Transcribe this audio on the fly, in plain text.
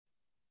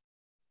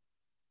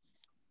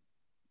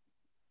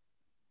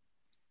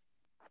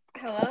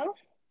Hello?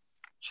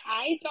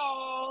 Hi,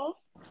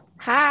 doll.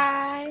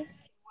 Hi.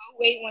 We'll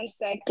wait 1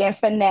 second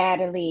for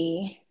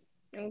Natalie,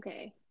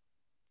 Okay.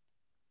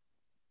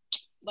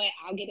 but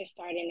I'll get it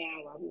started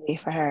now while we wait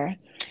for her.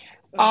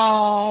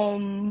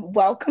 Okay.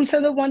 Welcome to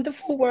the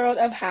wonderful world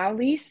of How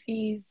Lee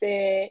Sees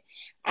It.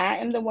 I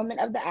am the woman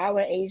of the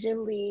hour, Asia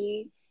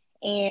Lee,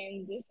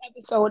 and this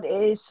episode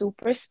is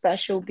super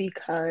special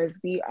because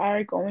we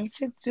are going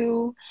to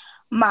do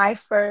my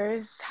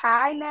first.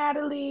 Hi,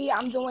 Natalie.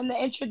 I'm doing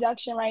the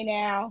introduction right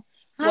now.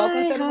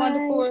 Welcome Hi, to the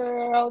wonderful hi.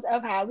 world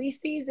of How Lee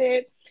Sees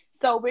It.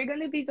 So we're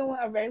going to be doing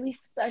a really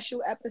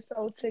special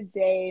episode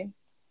today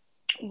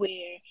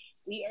where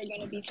we are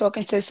going to be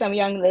talking to some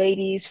young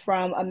ladies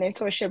from a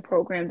mentorship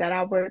program that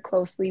I work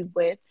closely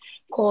with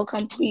called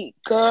Complete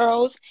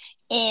Girlz.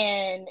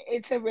 And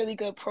it's a really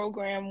good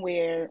program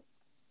where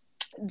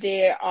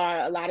there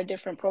are a lot of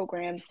different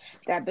programs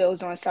that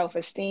builds on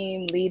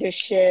self-esteem,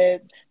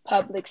 leadership,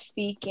 public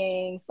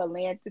speaking,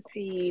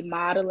 philanthropy,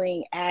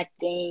 modeling,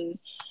 acting,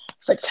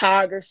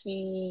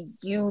 photography,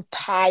 youth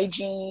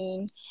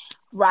hygiene,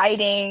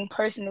 writing,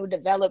 personal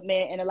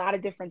development, and a lot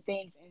of different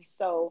things. And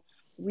so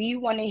we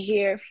want to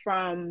hear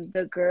from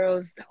the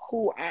girls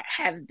who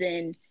have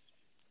been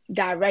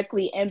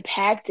directly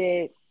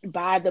impacted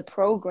by the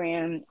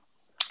program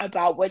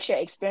about what your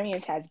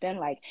experience has been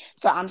like.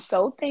 So I'm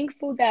so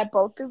thankful that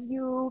both of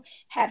you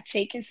have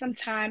taken some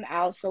time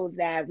out so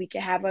that we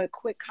can have a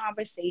quick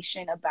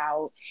conversation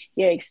about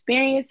your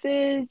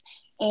experiences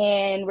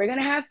and we're going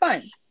to have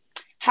fun.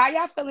 How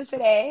y'all feeling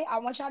today? I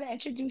want y'all to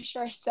introduce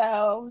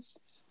yourselves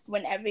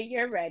whenever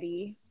you're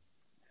ready.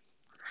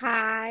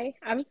 Hi.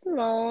 I'm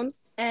Simone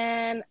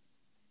and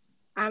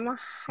I'm a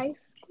high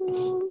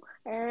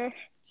schooler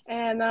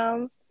and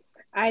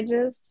I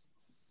just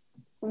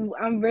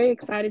I'm very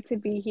excited to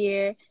be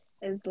here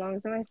as long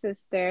as my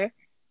sister.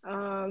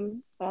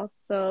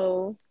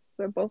 Also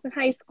we're both in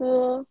high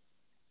school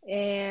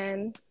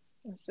and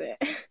that's it.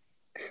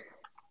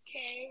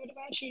 Okay, what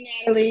about you,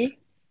 Natalie?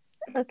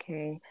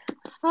 Okay.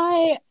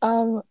 Hi,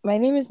 my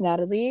name is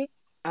Natalie.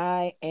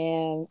 I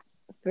am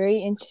very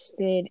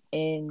interested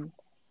in,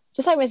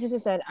 just like my sister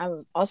said,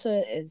 I'm also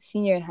a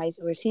senior in high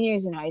school. We're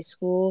seniors in high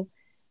school,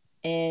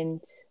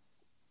 and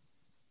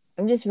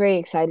I'm just very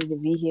excited to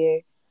be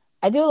here.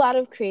 I do a lot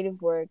of creative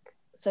work,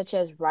 such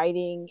as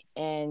writing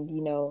and,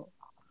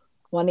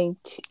 wanting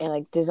to, and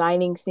like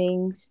designing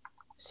things.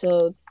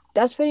 So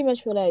that's pretty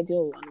much what I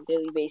do on a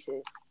daily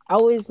basis. I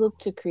always look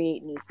to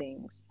create new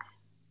things.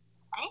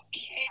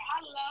 Okay,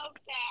 I love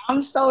that.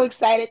 I'm so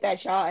excited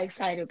that y'all are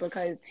excited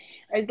because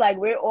it's like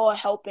we're all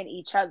helping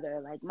each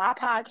other. Like my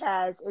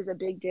podcast is a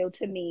big deal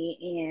to me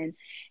and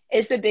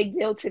it's a big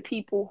deal to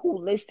people who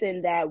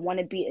listen that want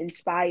to be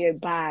inspired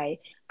by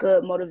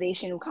good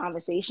motivational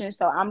conversations.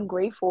 So I'm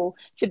grateful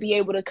to be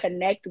able to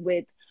connect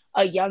with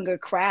a younger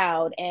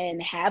crowd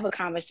and have a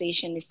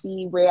conversation to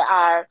see where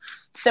our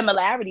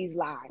similarities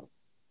lie.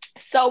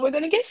 So we're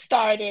gonna get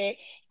started,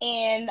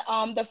 and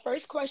the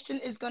first question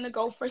is gonna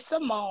go for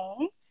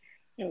Simone.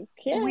 We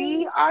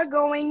Okay. are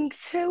going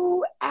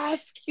to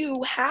ask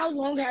you, how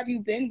long have you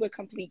been with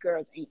Complete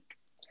Girls Inc?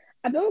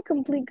 I've been with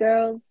Complete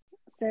Girls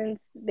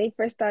since they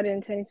first started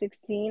in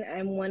 2016.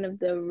 I'm one of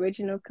the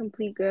original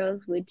Complete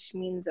Girls, which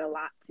means a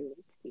lot to me,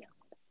 to be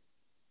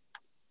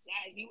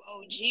Yeah, you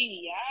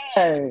OG,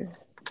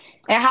 yes.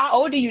 And how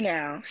old are you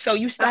now? So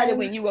you started honest.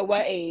 when you were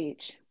what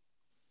age?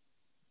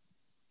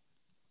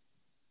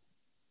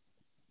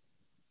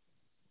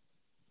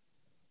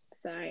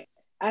 Sorry.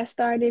 I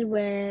started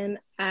when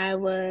I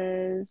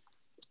was,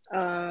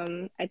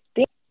 I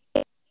think,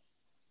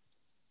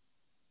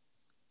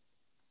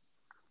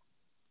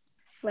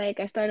 like,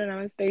 I started when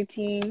I was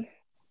 13,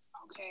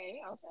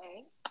 Okay,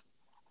 okay.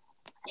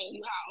 And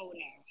you how old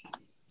now?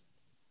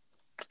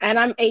 and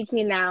I'm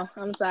 18 now.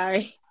 I'm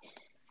sorry.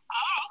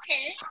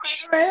 Okay,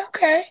 all right,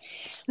 okay.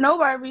 No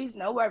worries,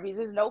 no worries.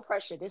 There's no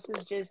pressure. This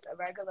is just a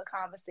regular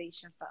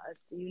conversation for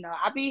us.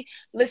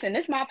 Listen,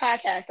 this is my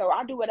podcast, so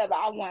I do whatever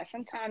I want.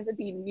 Sometimes it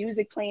be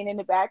music playing in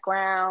the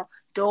background,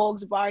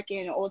 dogs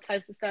barking, all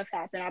types of stuff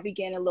happen. I be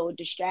getting a little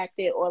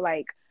distracted or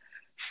like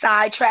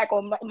sidetrack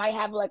or might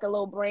have like a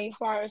little brain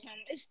fart or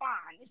something. It's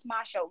fine. It's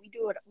my show. We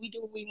do what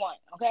we want,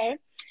 okay?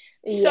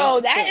 Yeah, So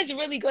that sure. is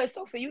really good.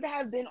 So for you to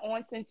have been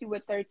on since you were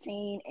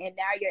 13 and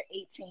now you're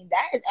 18,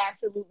 that is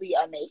absolutely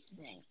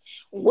amazing.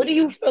 What do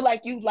you Yeah. feel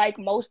like you like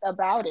most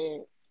about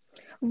it?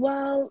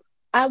 Well,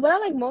 what I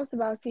like most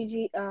about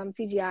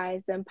CGI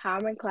is the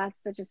empowerment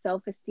classes such as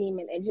self-esteem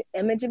and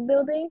image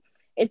building.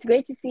 It's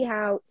great to see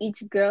how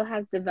each girl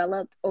has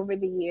developed over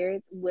the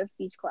years with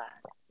each class.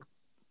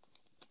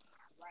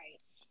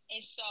 Right.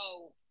 And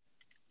so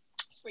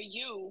for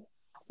you,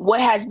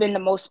 what has been the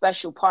most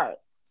special part?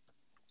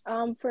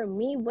 For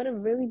me, what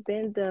have really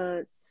been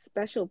the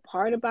special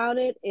part about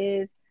it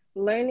is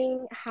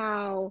learning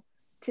how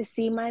to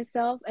see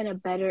myself in a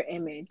better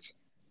image,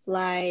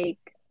 like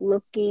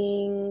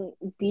looking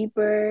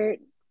deeper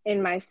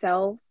in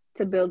myself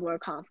to build more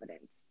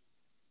confidence.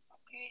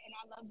 Okay, and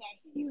I love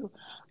that for you.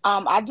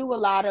 I do a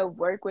lot of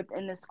work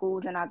within the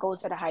schools, and I go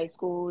to the high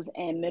schools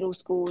and middle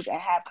schools and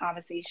have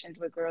conversations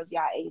with girls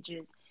y'all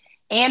ages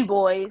and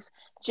boys,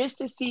 just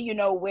to see,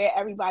 where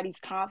everybody's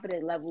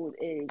confidence level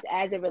is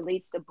as it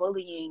relates to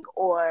bullying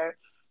or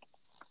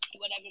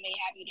whatever may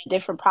have you, the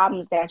different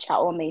problems that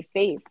y'all all may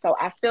face. So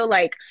I feel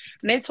like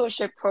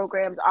mentorship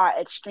programs are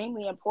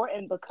extremely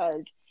important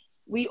because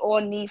we all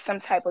need some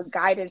type of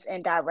guidance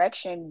and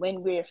direction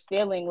when we're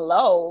feeling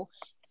low,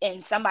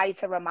 and somebody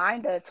to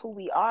remind us who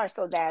we are,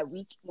 so that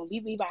when we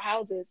leave our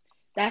houses,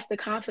 that's the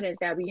confidence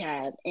that we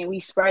have, and we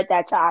spread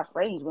that to our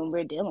friends when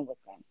we're dealing with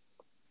them.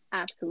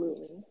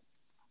 Absolutely.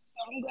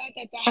 So I'm glad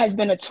that that has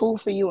been a tool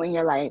for you in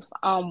your life.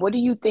 What do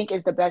you think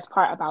is the best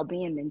part about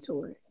being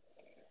mentored?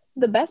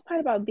 The best part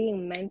about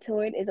being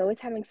mentored is always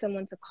having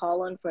someone to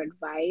call on for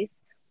advice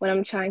when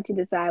I'm trying to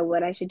decide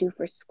what I should do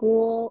for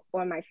school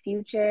or my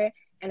future,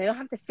 and I don't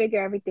have to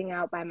figure everything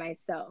out by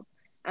myself.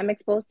 I'm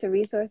exposed to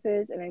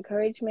resources and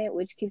encouragement,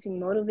 which keeps me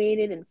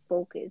motivated and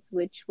focused,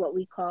 which what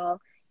we call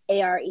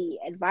ARE,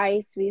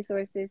 advice,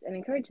 resources, and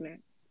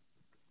encouragement.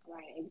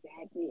 Right,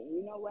 exactly. And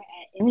you know what?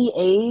 At any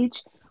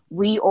age,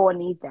 we all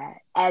need that.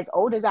 As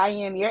old as I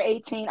am, you're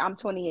 18, I'm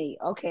 28.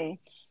 Okay.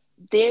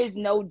 There's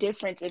no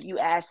difference if you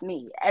ask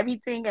me.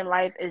 Everything in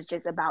life is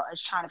just about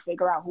us trying to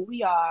figure out who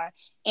we are,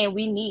 and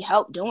we need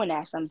help doing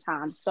that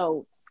sometimes.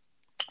 So,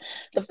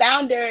 the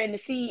founder and the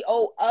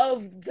CEO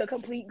of the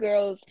Complete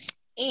Girls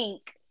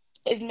Inc.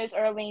 is Miss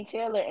Earlene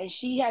Taylor, and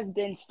she has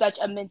been such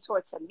a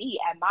mentor to me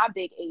at my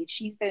big age.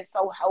 She's been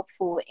so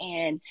helpful,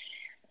 and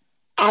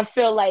I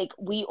feel like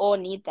we all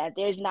need that.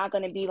 There's not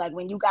going to be like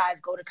when you guys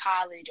go to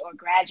college or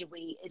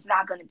graduate, it's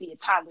not going to be a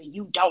time where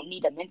you don't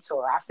need a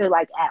mentor. I feel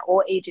like at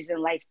all ages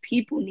in life,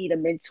 people need a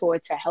mentor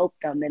to help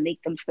them and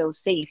make them feel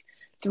safe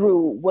through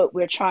what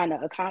we're trying to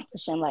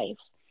accomplish in life.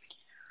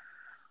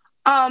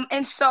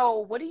 And so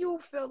what do you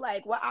feel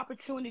like, what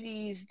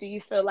opportunities do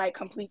you feel like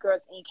Complete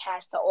Girls Inc.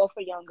 has to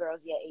offer young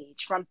girls your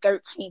age from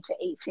 13 to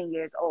 18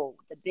 years old,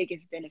 the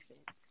biggest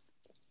benefits?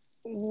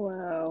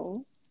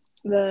 Well,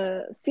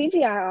 the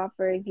CGI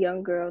offers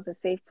young girls a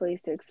safe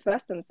place to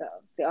express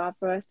themselves. They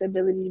offer us the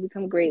ability to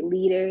become great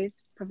leaders,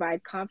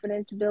 provide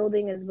confidence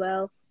building, as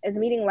well as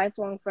meeting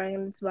lifelong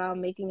friends while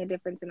making a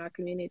difference in our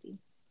community.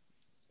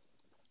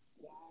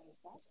 Yes,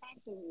 that's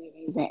absolutely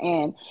amazing.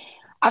 And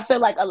I feel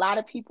like a lot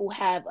of people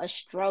have a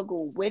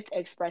struggle with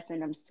expressing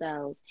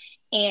themselves.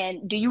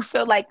 And do you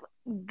feel like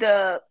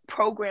the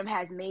program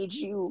has made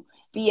you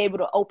be able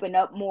to open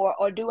up more,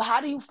 or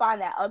how do you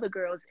find that other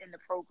girls in the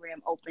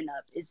program open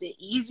up? Is it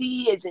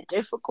easy? Is it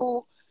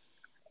difficult?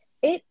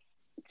 It,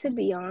 to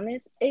be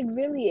honest, it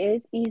really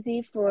is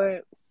easy for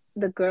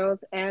the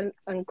girls and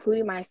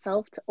including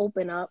myself to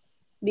open up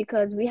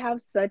because we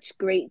have such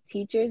great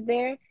teachers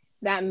there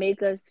that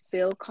make us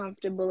feel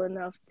comfortable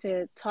enough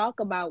to talk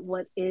about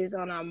what is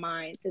on our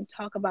mind, to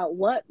talk about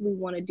what we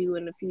want to do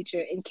in the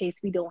future in case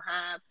we don't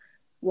have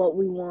what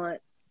we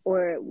want,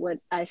 or what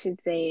I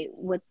should say,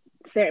 what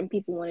certain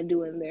people want to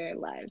do in their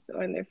lives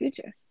or in their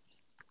future.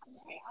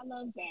 Right, I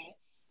love that.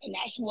 And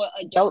that's what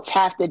adults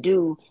have to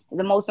do.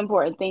 The most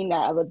important thing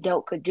that an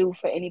adult could do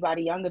for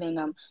anybody younger than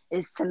them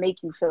is to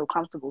make you feel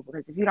comfortable.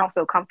 Because if you don't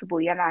feel comfortable,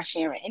 you're not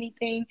sharing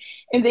anything.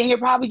 And then you're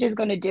probably just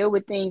going to deal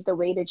with things the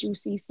way that you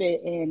see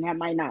fit. And that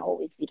might not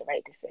always be the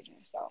right decision.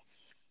 So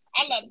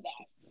I love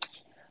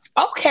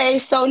that. Okay,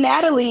 so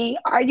Natalie,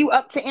 are you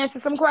up to answer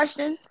some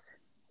questions?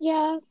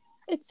 Yeah,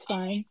 it's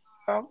fine.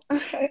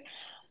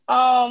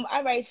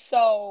 All right,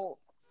 so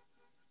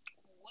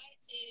what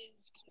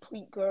is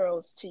complete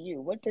girls to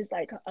you? What does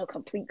like a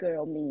complete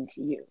girl mean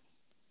to you?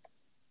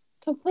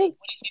 Complete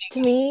to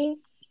me,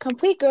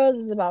 Complete Girls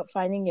is about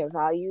finding your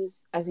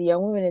values as a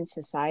young woman in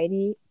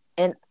society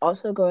and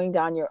also going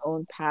down your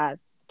own path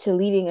to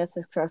leading a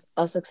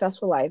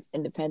successful life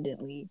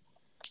independently.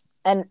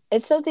 And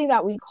it's something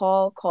that we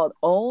called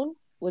OWN,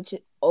 which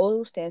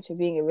O stands for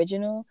being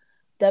original,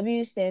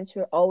 W stands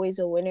for always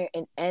a winner,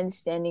 and N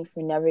standing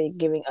for never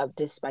giving up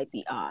despite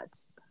the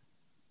odds.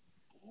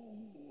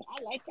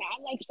 I like that.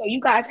 I like, so you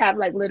guys have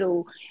like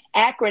little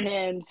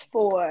acronyms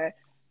for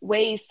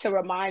ways to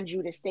remind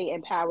you to stay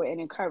empowered and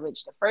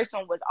encouraged. The first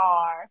one was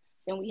R,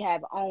 then we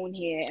have own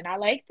here, and I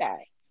like that.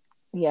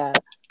 Yeah.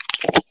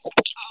 Tell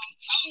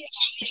me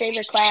about your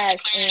favorite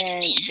class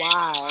and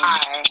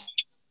why.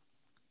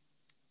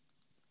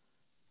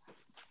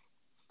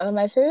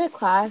 My favorite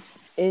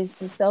class is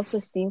the self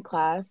esteem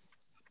class,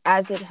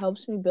 as it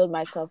helps me build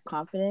my self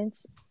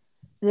confidence.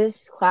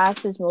 This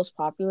class is most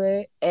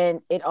popular,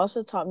 and it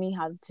also taught me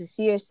how to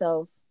see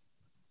yourself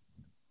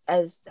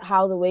as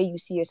how the way you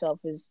see yourself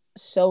is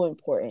so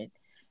important.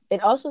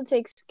 It also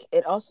takes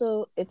it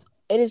also it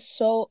is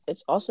so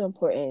it's also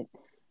important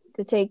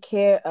to take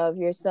care of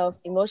yourself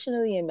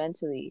emotionally and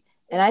mentally.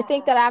 And I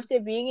think that after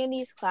being in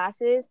these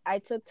classes, I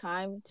took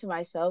time to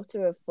myself to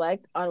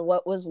reflect on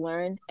what was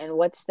learned and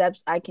what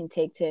steps I can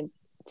take to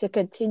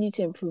continue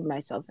to improve my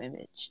self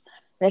image.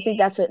 And I think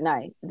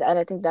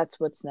that's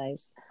what's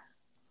nice.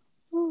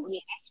 Yeah,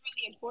 that's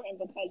really important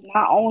because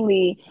not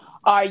only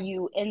are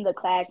you in the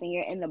class and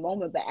you're in the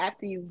moment, but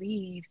after you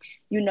leave,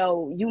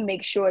 you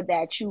make sure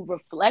that you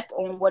reflect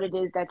on what it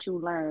is that you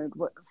learned,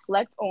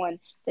 reflect on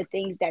the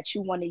things that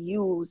you want to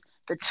use,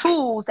 the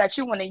tools that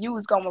you want to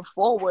use going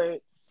forward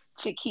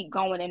to keep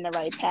going in the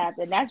right path.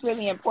 And that's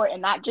really important,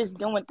 not just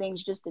doing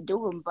things just to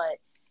do them, but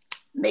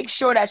make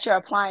sure that you're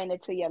applying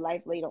it to your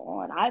life later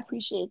on. I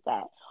appreciate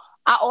that.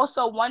 I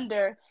also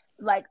wonder,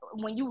 like,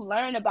 when you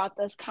learn about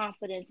this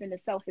confidence and the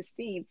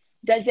self-esteem,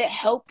 does it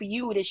help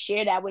you to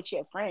share that with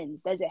your friends?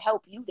 Does it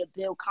help you to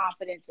build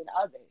confidence in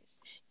others?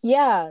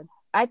 Yeah,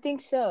 I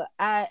think so.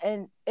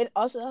 And it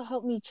also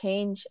helped me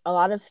change a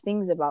lot of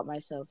things about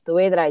myself. The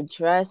way that I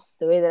dress,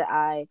 the way that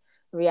I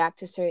react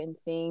to certain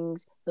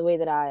things, the way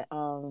that I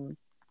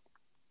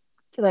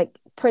like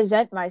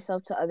present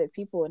myself to other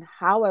people and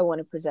how I want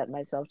to present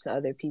myself to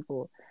other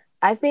people.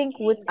 I think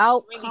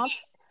That's really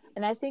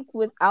and I think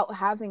without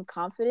having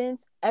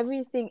confidence,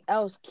 everything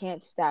else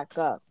can't stack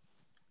up.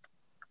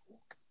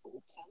 good.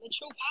 Tell the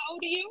truth. How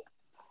old are you?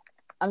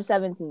 I'm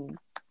 17.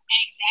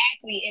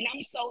 Exactly. And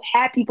I'm so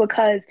happy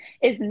because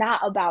it's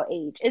not about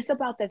age. It's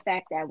about the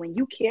fact that when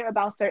you care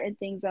about certain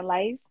things in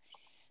life,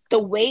 the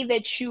way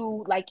that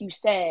you, like you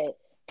said,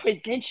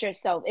 present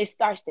yourself, it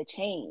starts to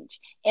change.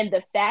 And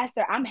the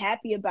faster, I'm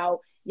happy about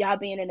y'all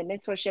being in a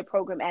mentorship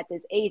program at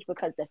this age,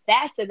 because the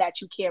faster that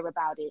you care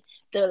about it,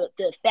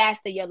 the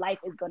faster your life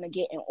is going to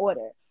get in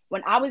order.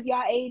 When I was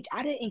y'all age,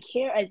 I didn't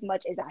care as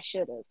much as I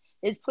should have.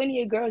 There's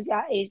plenty of girls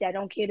y'all age that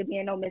don't care to be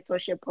in no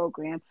mentorship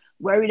program,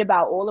 worried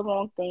about all the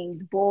wrong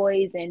things,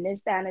 boys and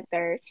this, that, and the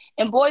third.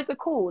 And boys are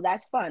cool.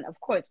 That's fun. Of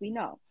course, we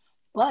know.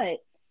 But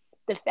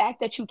the fact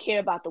that you care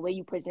about the way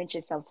you present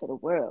yourself to the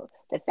world,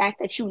 the fact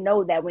that you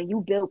know that when you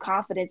build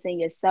confidence in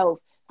yourself,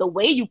 the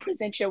way you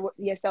present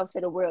yourself to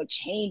the world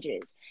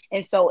changes.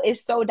 And so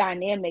it's so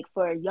dynamic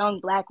for young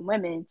Black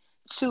women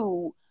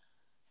to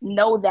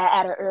know that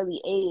at an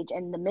early age.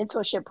 And the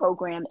mentorship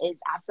program is,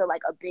 I feel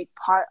like, a big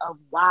part of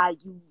why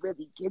you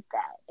really get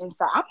that. And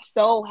so I'm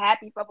so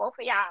happy for both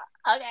of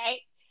y'all.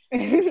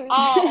 Okay.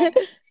 Um,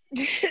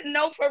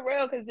 no, for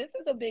real, because this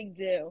is a big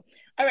deal.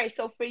 All right,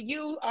 so for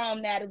you,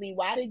 Natalie,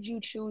 why did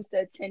you choose to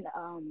attend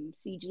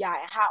CGI,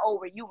 and how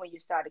old were you when you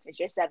started? Because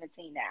you're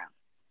 17 now.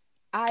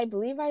 I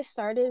believe I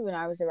started when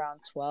I was around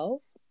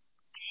 12,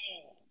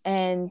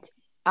 and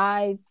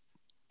I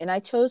I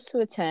chose to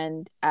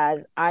attend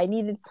as I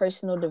needed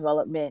personal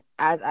development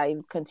as I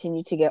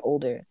continued to get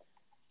older.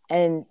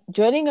 And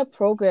joining a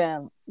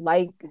program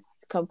like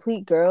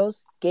Complete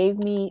Girls gave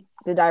me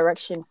the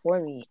direction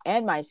for me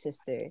and my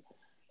sister.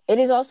 It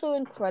is also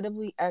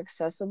incredibly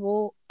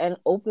accessible and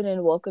open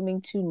and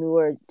welcoming to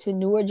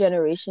newer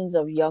generations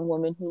of young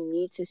women who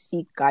need to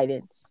seek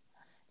guidance.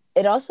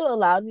 It also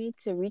allowed me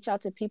to reach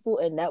out to people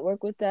and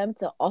network with them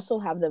to also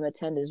have them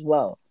attend as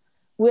well.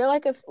 We're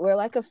like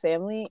a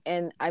family,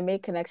 and I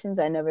made connections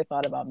I never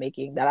thought about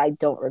making that I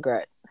don't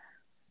regret.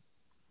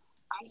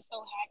 I'm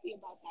so happy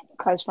about that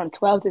because from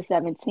 12 to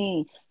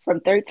 17, from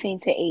 13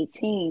 to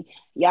 18,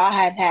 y'all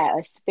have had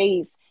a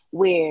space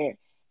where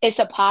it's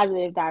a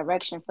positive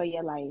direction for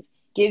your life,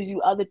 gives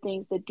you other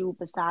things to do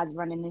besides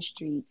running the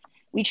streets.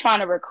 We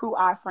trying to recruit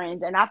our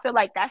friends, and I feel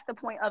like that's the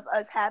point of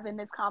us having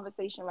this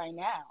conversation right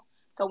now.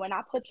 So when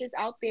I put this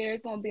out there,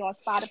 it's going to be on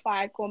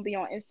Spotify, it's going to be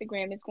on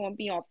Instagram, it's going to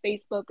be on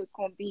Facebook, it's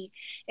going to be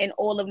in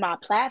all of my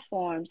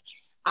platforms.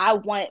 I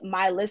want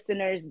my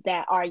listeners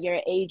that are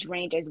your age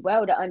range as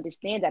well to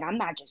understand that I'm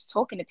not just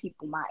talking to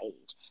people my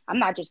age. I'm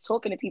not just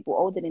talking to people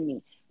older than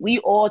me. We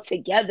all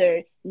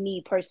together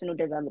need personal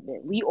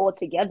development. We all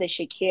together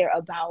should care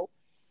about,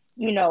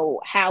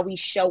 how we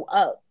show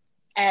up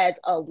as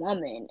a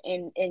woman,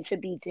 and to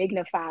be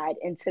dignified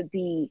and to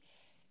be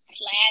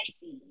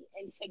classy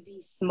and to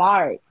be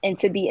smart and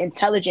to be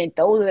intelligent.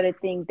 Those are the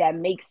things that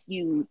makes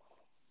you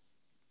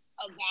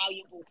a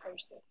valuable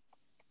person.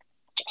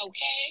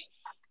 Okay.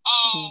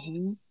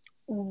 Mm-hmm.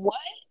 What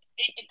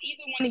if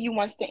either one of you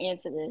wants to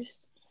answer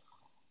this?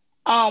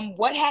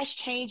 What has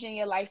changed in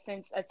your life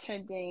since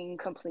attending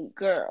Complete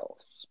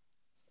Girls?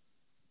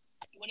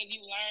 What have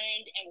you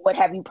learned, and what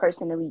have you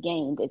personally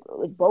gained? If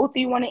both of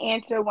you want to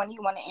answer, one of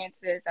you want to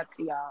answer, it's up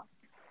to y'all.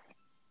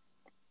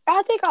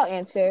 I think I'll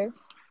answer.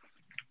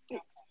 Yeah,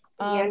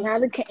 Um, now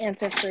they can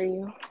answer for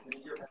you.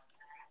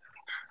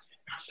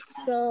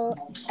 so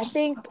I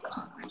think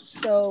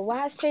what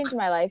has changed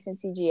my life in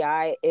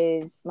CGI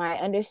is my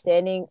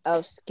understanding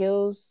of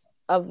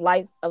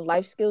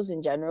life skills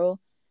in general.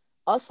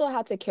 Also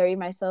how to carry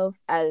myself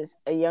as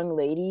a young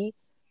lady.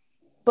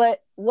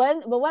 But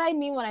what I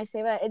mean when I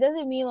say that, it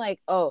doesn't mean like,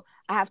 oh,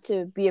 I have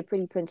to be a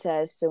pretty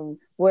princess and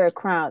wear a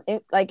crown.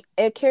 It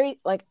carry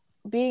like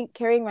being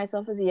carrying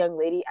myself as a young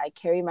lady, I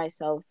carry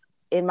myself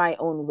in my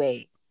own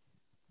way.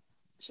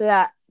 So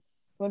that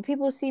when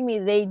people see me,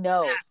 they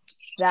know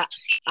that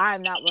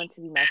I'm not one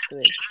to be messed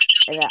with,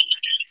 and that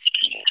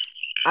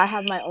I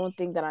have my own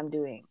thing that I'm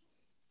doing.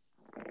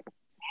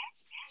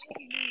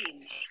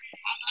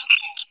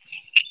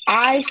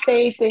 I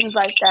say things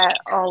like that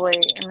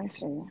always. Let me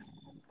see.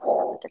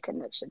 The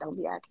connection. Don't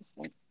be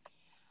acting.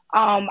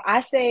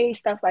 I say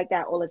stuff like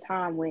that all the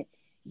time when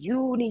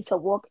you need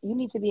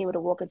to be able to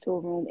walk into a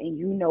room and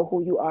you know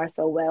who you are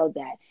so well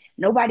that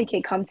nobody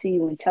can come to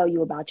you and tell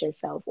you about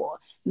yourself or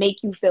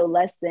make you feel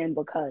less than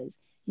because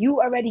you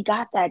already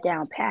got that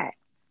down pat.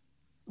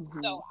 So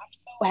Mm-hmm. I'm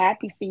so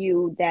happy for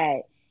you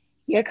that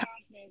your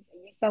confidence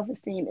and your self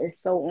esteem is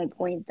so on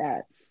point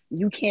that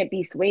you can't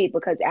be swayed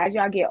because as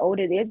y'all get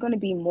older, there's going to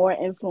be more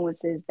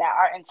influences that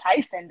are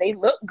enticing. They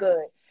look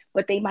good,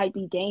 but they might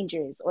be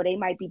dangerous or they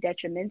might be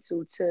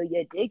detrimental to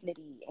your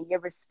dignity and your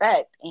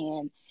respect.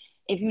 And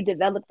if you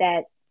develop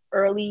that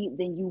early,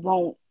 then you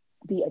won't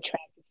be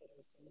attracted to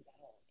those things at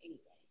all anyway.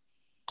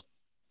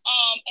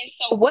 And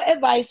so what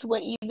advice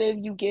would either of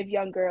you give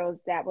young girls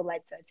that would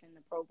like to attend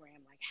the program?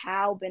 Like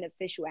how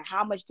beneficial and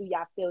how much do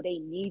y'all feel they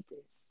need this?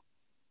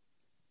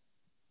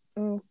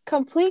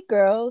 Complete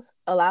Girls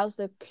allows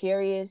the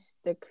curious,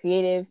 the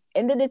creative,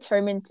 and the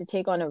determined to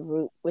take on a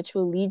route which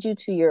will lead you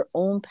to your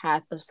own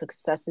path of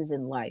successes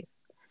in life,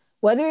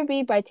 whether it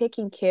be by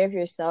taking care of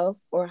yourself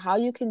or how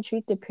you can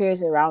treat the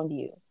peers around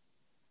you.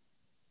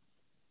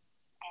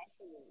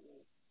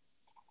 Absolutely.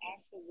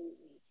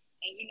 Absolutely.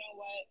 And you know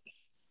what?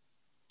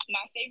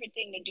 My favorite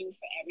thing to do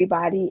for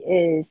everybody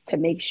is to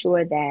make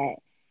sure that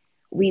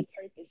we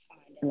purpose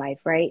find in life,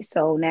 right?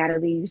 So,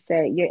 Natalie, you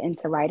said you're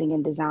into writing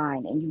and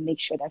design and you make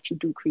sure that you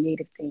do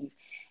creative things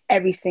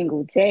every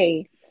single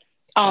day.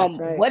 That's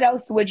right. What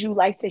else would you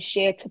like to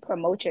share to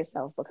promote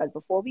yourself? Because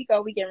before we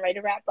go, we're getting ready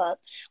to wrap up.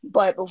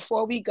 But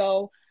before we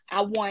go,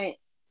 I want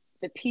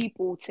the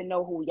people to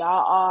know who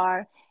y'all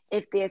are.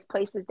 If there's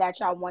places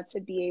that y'all want to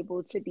be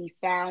able to be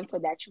found so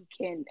that you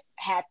can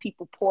have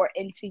people pour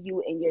into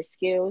you and your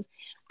skills,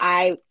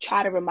 I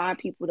try to remind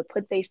people to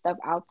put their stuff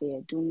out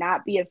there. Do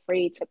not be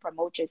afraid to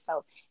promote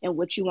yourself and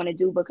what you want to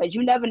do because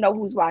you never know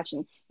who's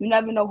watching. You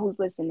never know who's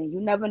listening.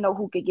 You never know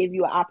who could give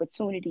you an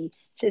opportunity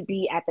to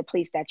be at the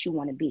place that you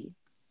want to be.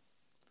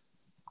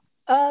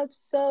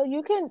 So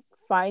you can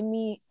find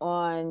me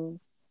on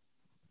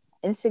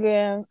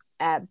Instagram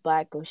at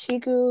Black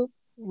Oshiku,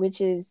 which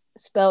is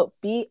spelled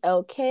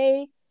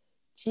BLKGO.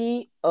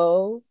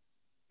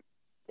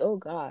 Oh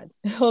God,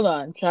 hold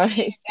on,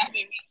 sorry.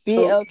 B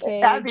So L K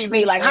that'd be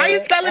me. G Like, how you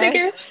O spell it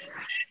again?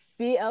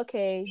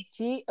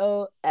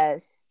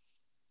 S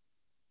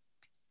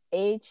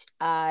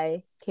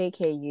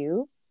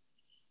BLKGOSHIKKU.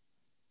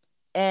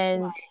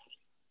 And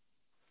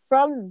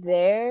from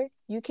there,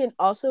 you can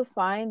also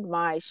find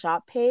my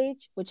shop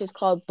page, which is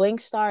called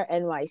Blinkstar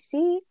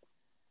NYC.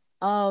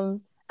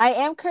 I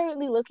am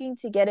currently looking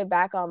to get it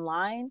back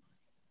online.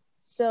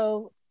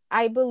 So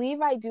I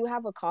believe I do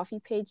have a coffee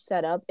page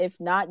set up. If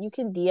not, you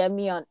can DM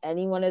me on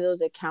any one of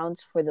those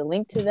accounts for the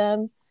link to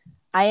them.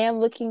 I am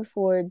looking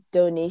for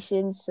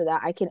donations so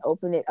that I can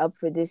open it up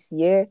for this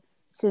year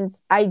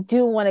since I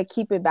do want to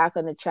keep it back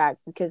on the track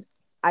because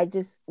I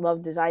just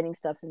love designing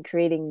stuff and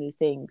creating new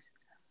things.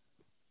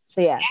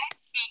 So yeah.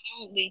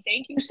 Absolutely.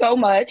 Thank you so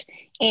much.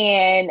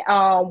 And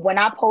when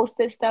I post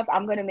this stuff,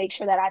 I'm gonna make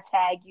sure that I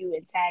tag you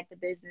and tag the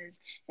business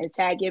and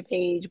tag your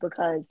page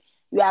because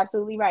you're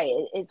absolutely right.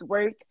 It's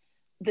worth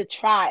the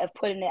try of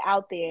putting it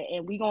out there,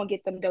 and we're gonna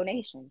get them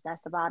donations.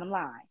 That's the bottom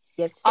line.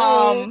 Yes, sir.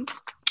 Um,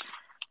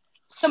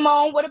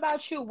 Simone, what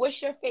about you?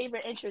 What's your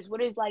favorite interest?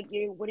 What is like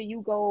your what do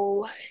you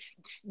go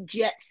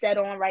jet set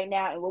on right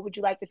now, and what would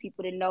you like the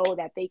people to know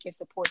that they can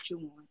support you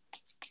on?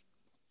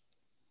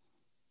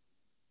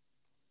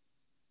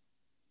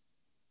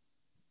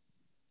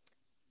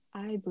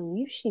 I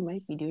believe she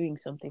might be doing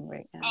something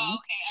right Oh, now.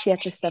 She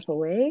had to okay. step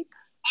away. All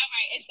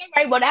right, it's all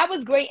right. Well, that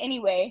was great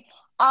anyway.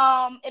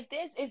 If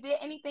there's is there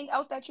anything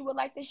else that you would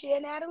like to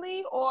share,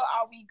 Natalie, or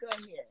are we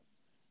good here?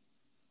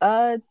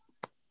 Uh,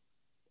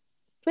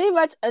 Pretty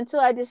much until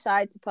I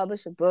decide to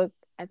publish a book.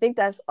 I think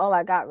that's all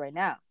I got right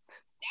now.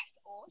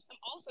 That's awesome.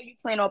 Also, you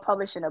plan on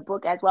publishing a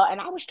book as well, and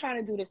I was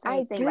trying to do the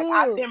same I thing. Like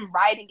I've do. been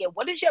writing it.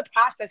 What is your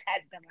process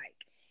has been like?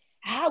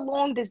 How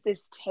long does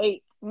this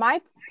take? My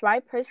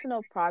my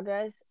personal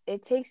progress,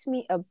 it takes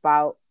me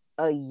about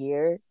a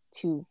year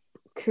to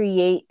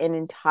create an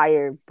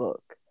entire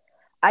book.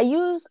 I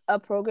use a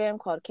program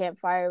called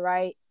Campfire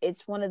Write.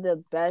 It's one of the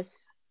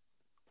best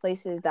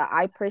places that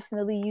I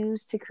personally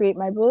use to create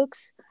my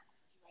books.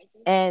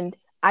 And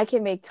I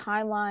can make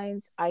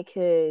timelines. I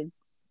could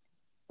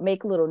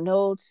make little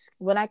notes.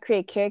 When I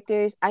create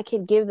characters, I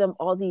can give them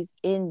all these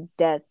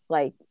in-depth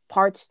like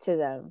parts to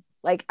them.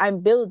 Like I'm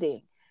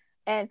building.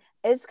 And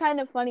it's kind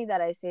of funny that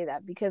I say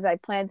that because I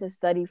plan to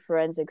study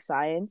forensic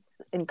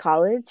science in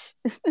college.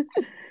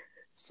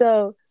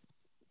 So,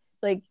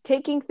 like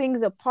taking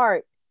things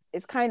apart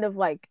is kind of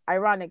like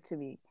ironic to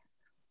me.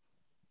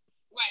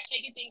 Right,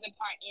 taking things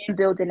apart and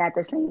building at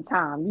the same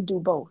time. You do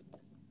both.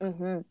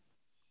 Mhm.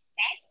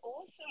 That's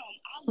awesome.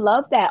 I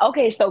love that.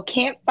 Okay, so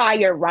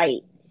Campfire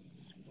Right.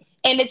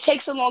 And it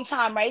takes a long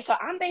time, right? So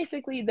I'm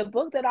basically the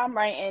book that I'm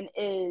writing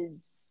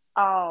is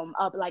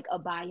like a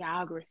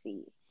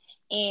biography.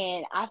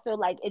 And I feel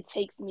like it's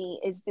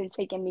been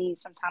taking me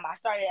some time. I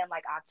started in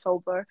like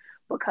October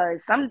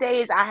because some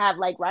days I have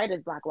like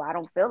writer's block where I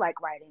don't feel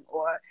like writing,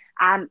 or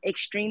I'm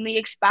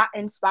extremely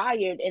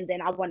inspired and then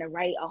I want to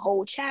write a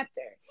whole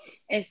chapter.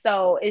 And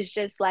so it's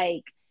just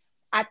like,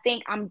 I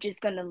think I'm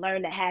just going to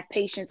learn to have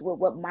patience with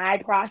what my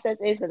process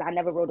is, because I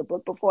never wrote a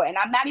book before. And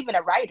I'm not even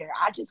a writer.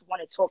 I just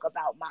want to talk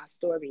about my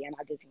story and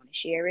I just want to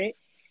share it.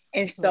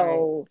 And Right.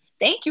 so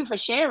thank you for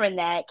sharing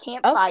that. Of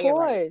Campfire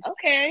writing. course.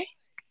 Okay.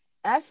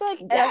 I feel like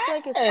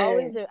Yes. it's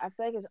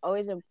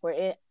always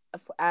important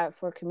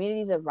for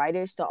communities of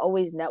writers to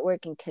always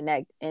network and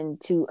connect and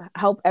to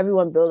help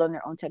everyone build on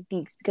their own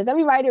techniques, because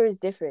every writer is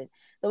different.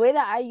 The way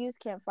that I use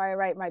Campfire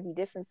Write might be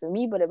different for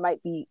me, but it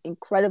might be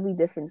incredibly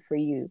different for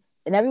you.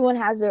 And everyone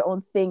has their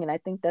own thing, and I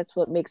think that's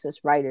what makes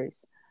us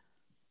writers.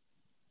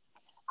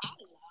 I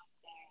love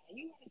that.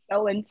 You are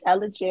so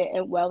intelligent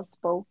and well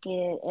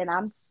spoken. And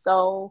I'm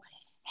so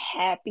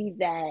happy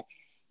that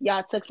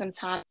y'all took some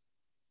time.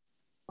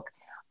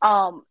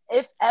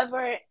 If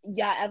ever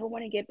y'all ever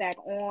want to get back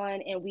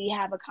on and we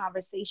have a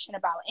conversation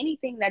about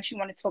anything that you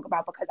want to talk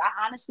about, because I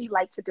honestly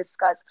like to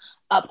discuss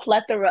a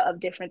plethora of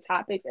different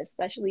topics,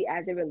 especially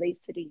as it relates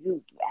to the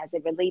youth, as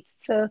it relates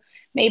to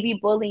maybe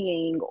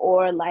bullying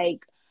or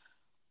like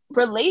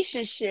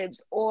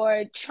relationships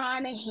or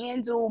trying to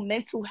handle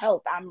mental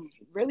health. I'm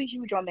really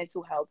huge on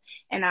mental health.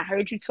 And I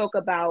heard you talk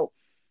about,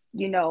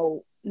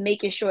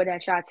 making sure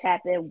that y'all tap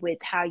in with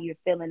how you're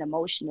feeling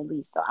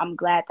emotionally. So I'm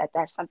glad that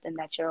that's something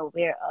that you're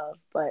aware of.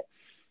 But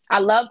I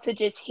love to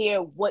just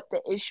hear what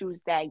the issues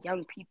that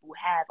young people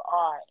have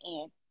are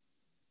and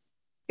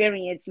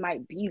experience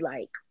might be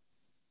like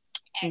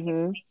as it Mm-hmm.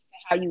 relates to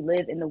how you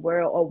live in the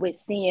world, or with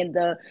seeing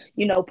the,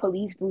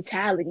 police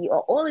brutality, or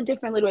all the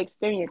different little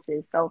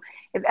experiences. So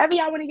if ever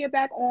y'all want to get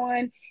back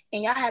on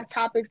and y'all have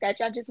topics that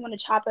y'all just want to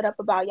chop it up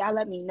about, y'all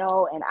let me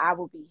know and I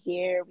will be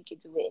here. We can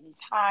do it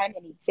anytime,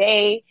 any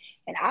day,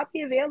 and I'll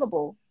be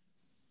available.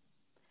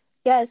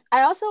 Yes,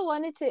 I also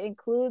wanted to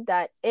include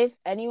that if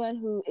anyone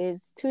who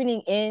is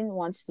tuning in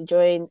wants to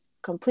join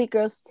Complete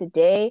Girls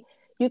today,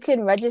 you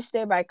can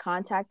register by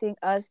contacting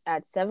us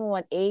at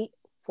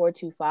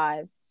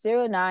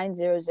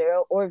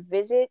 718-425-0900, or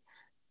visit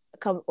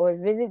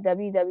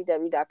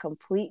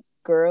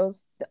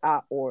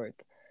www.completegirls.org.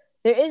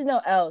 There is no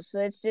L, so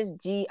it's just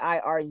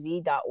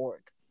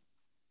GIRZ.org.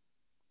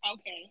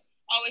 Okay.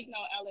 Always no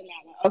L in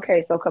that one.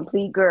 Okay, so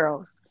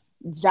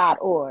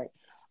completegirls.org.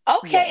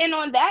 Okay, and Yes.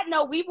 on that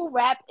note, we will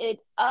wrap it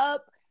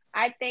up.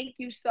 I thank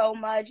you so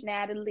much,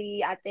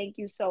 Natalie. I thank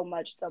you so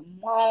much,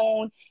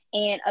 Simone.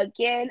 And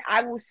again,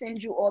 I will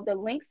send you all the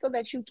links so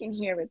that you can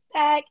hear it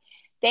back.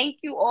 Thank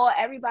you all,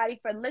 everybody,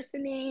 for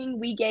listening.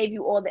 We gave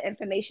you all the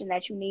information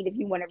that you need if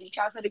you want to reach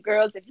out to the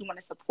girls, if you want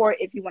to support,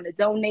 if you want to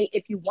donate,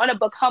 if you want to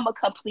become a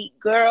complete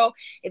girl,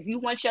 if you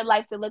want your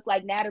life to look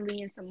like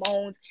Natalie and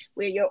Simone's,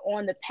 where you're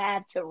on the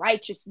path to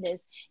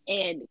righteousness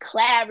and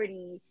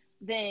clarity,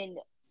 then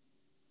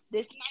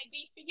this might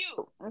be for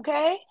you.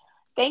 Okay.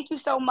 Thank you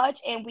so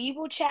much. And we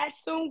will chat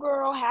soon,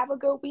 girl. Have a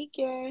good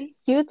weekend.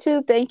 You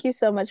too. Thank you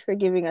so much for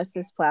giving us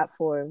this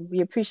platform. We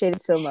appreciate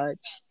it so much.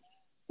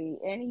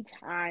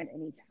 Anytime,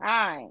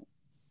 anytime.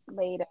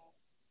 Later.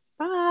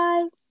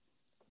 Bye.